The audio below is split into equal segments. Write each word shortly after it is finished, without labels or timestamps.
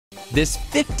This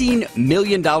 $15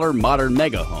 million modern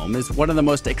mega home is one of the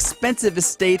most expensive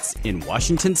estates in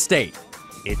Washington state.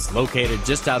 It's located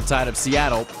just outside of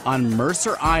Seattle on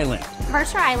Mercer Island.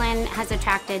 Mercer Island has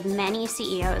attracted many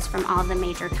CEOs from all the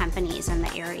major companies in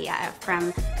the area,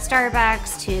 from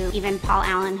Starbucks to even Paul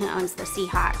Allen, who owns the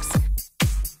Seahawks.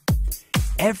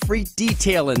 Every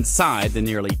detail inside the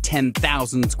nearly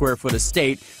 10,000 square foot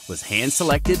estate was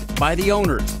hand-selected by the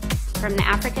owners. From the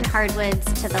African hardwoods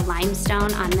to the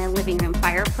limestone on the living room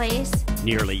fireplace.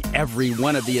 Nearly every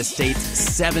one of the estate's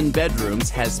 7 bedrooms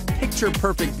has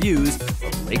picture-perfect views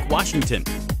of Lake Washington.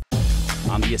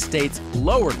 On the estate's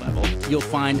lower level, you'll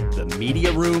find the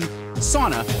media room,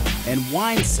 sauna, and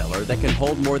wine cellar that can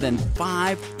hold more than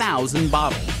 5,000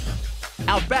 bottles.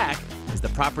 Out back is the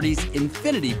property's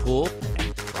infinity pool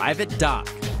and private dock.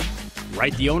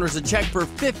 Write the owners a check for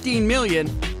 $15 million,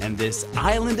 and this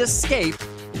island escape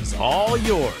is all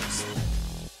yours.